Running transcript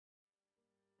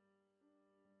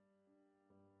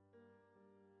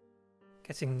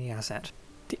Getting the asset.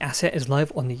 The asset is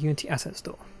live on the Unity Asset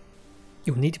Store.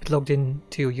 You will need to be logged in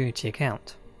to your Unity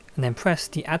account, and then press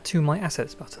the Add to My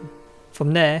Assets button.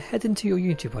 From there, head into your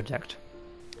Unity project.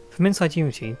 From inside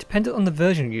Unity, depending on the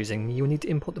version you're using, you will need to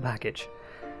import the package.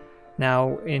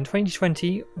 Now, in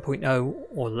 2020.0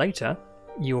 or later,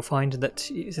 you will find that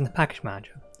it's in the Package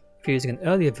Manager. If you're using an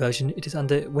earlier version, it is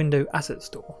under Windows Asset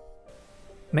Store.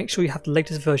 Make sure you have the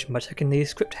latest version by checking the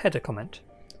script header comment.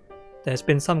 There's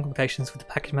been some complications with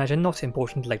the Package Manager not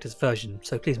importing the latest version,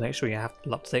 so please make sure you have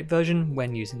the up-to-date version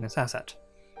when using this asset.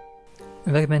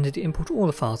 We recommend you import all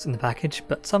the files in the package,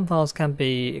 but some files can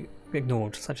be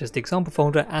ignored, such as the example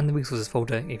folder and the resources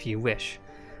folder if you wish.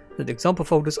 The example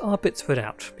folders are a bit spread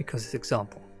out because it's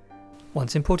example.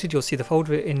 Once imported, you'll see the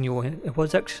folder in your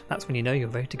project. That's when you know you're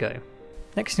ready to go.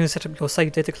 Next, you need to set up your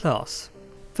SaveData class.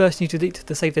 First, you need to delete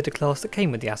the SaveData class that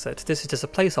came with the asset. This is just a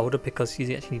placeholder because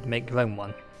you actually need to make your own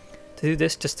one. To do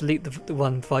this, just delete the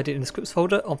one provided in the scripts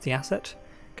folder of the asset.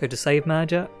 Go to Save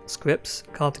Manager, Scripts,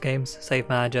 Card Games, Save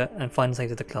Manager, and find the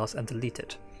SaveData class and delete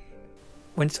it.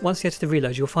 Once you get to the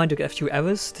reload, you'll find you'll get a few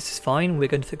errors. This is fine, we're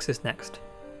going to fix this next.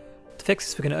 To fix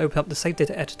this, we're going to open up the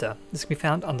SaveData editor. This can be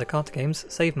found under Card Games,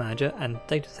 Save Manager, and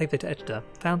SaveData editor,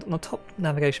 found on the top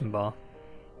navigation bar.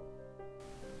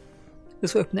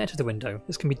 This will open the editor window.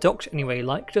 This can be docked any way you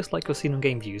like, just like you'll see on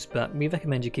game views, but we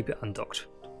recommend you keep it undocked.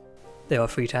 There are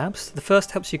 3 tabs. The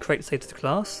first helps you create the SaveData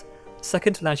class. The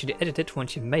second allows you to edit it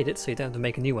once you've made it, so you don't have to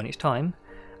make a new one each time.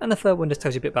 And the third one just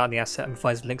tells you a bit about the asset and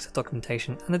provides links to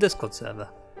documentation and the Discord server.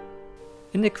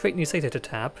 In the Create New SaveData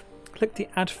tab, click the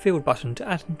Add Field button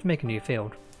to make a new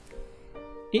field.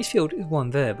 Each field is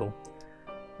one variable.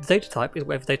 The data type is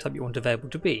whatever data type you want the variable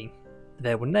to be. The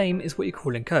variable name is what you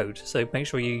call in code, so make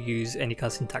sure you use any kind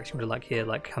of syntax you would like here,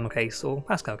 like camel case or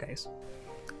Pascal case.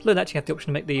 Below that, you have the option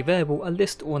to make the variable a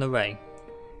list or an array.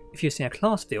 If you're using a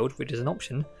class field, which is an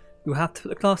option, you'll have to put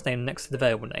the class name next to the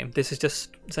variable name. This is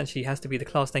just essentially has to be the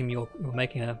class name you're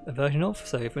making a version of.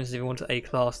 So, for instance, if you want a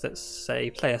class that's,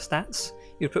 say, player stats,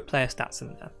 you'd put player stats in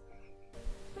there.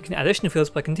 You can add additional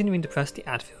fields by continuing to press the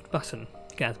Add Field button.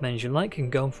 You can add as many as you like, you can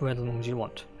go on for as long as you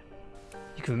want.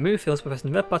 You can remove fields by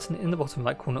pressing the red button in the bottom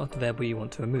right corner of the variable you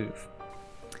want to remove.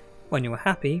 When you are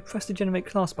happy, press the Generate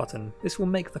Class button. This will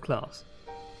make the class.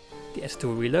 The editor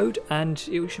will reload and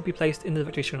it should be placed in the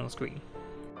directory shown on the screen.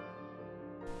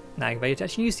 Now you're ready to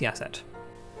actually use the asset.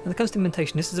 When it comes to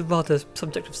implementation, this is a rather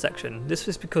subjective section. This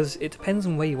is because it depends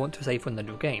on where you want to save and load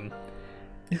your game.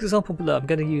 In this example below, I'm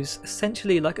going to use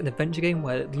essentially like an adventure game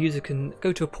where the user can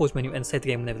go to a pause menu and save the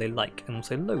game whenever they like, and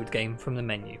also load the game from the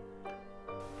menu.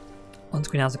 On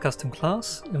screen has a custom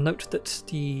class. You'll note that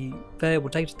the variable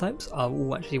data types are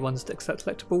all actually ones that accept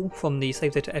selectable from the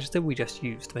SaveData editor we just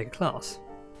used to make a class.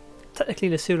 Technically,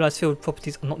 the serialized field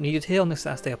properties are not needed here on this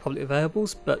as they are public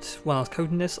variables, but when I was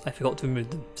coding this, I forgot to remove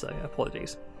them, so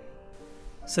apologies.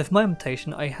 So for my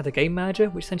implementation, I had a game manager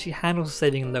which essentially handles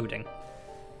saving and loading.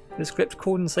 The script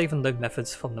called in save and load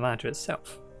methods from the manager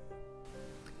itself.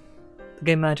 The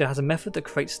game manager has a method that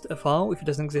creates a file if it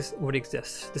doesn't already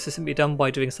exist. This is simply done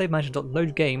by doing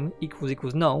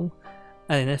SaveManager.loadGame = null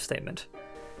and an if statement.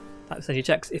 That essentially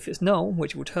checks if it's null,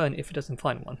 which it will return if it doesn't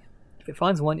find one. If it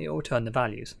finds one, it will return the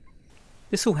values.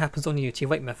 This all happens on the Unity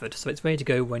wait method, so it's ready to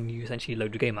go when you essentially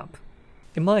load the game up.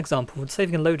 In my example, the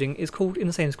saving and loading is called in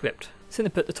the same script.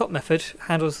 Simply put, the top method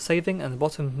handles the saving and the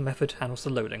bottom method handles the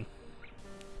loading.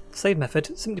 The save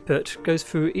method, simply put, goes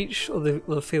through each of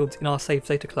the fields in our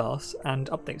SaveData class and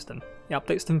updates them. It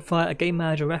updates them via a game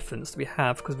manager reference that we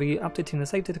have because we're updating the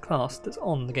SaveData class that's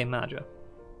on the game manager.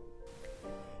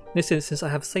 In this instance, I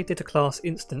have a SaveData class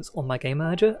instance on my game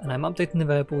manager, and I'm updating the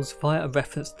variables via a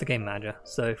reference to the game manager.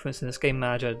 So, for instance, game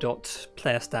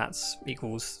manager.playerstats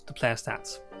equals the player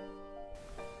stats.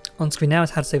 On screen now,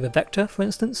 it's how to save a vector, for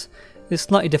instance. It's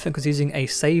slightly different because using a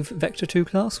SaveVector2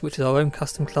 class, which is our own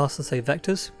custom class to save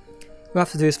vectors. We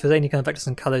have to do this for any kind of vectors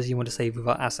and colors you want to save with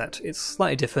our asset. It's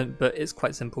slightly different, but it's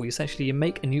quite simple. You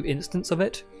make a new instance of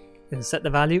it, then set the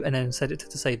value, and then set it to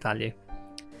the save value.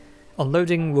 On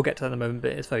loading, we'll get to that in a moment,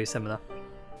 but it's very similar.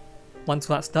 Once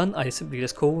that's done, I simply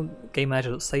just call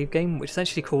GameManager.SaveGame, which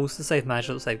essentially calls the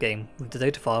SaveManager.SaveGame with the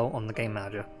data file on the game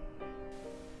manager.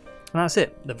 And that's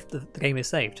it, the game is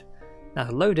saved. Now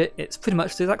to load it, it's pretty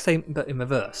much the exact same, but in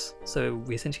reverse. So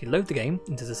we essentially load the game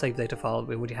into the SaveData file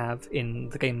we already have in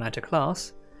the Game Manager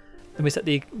class, then we set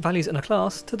the values in a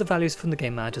class to the values from the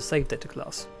Game Manager SaveData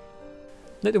class.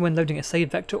 Note that when loading a save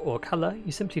vector or a color,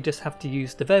 you simply just have to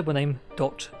use the variable name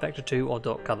 .vector2 or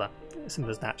 .color. As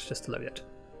simple as that, just to load it.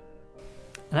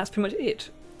 And that's pretty much it.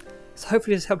 So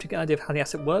hopefully this helped you get an idea of how the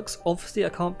asset works. Obviously I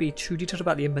can't be too detailed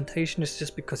about the implementation, it's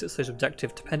just because it's so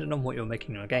subjective dependent on what you're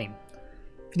making in your game.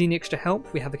 If you need extra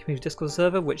help, we have a community Discord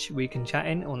server which we can chat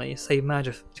in on a Save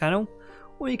Manager channel,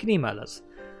 or you can email us.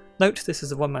 Note, this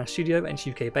is a one-man studio and it's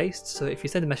UK based, so if you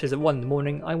send a message at 1 in the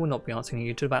morning, I will not be answering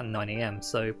you till about 9 AM,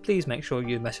 so please make sure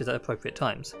you message at appropriate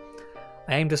times.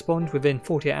 I aim to respond within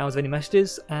 48 hours of any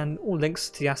messages, and all links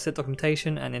to the asset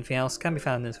documentation and anything else can be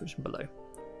found in the description below.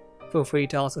 Feel free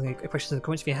to ask any questions in the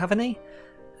comments if you have any,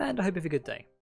 and I hope you have a good day.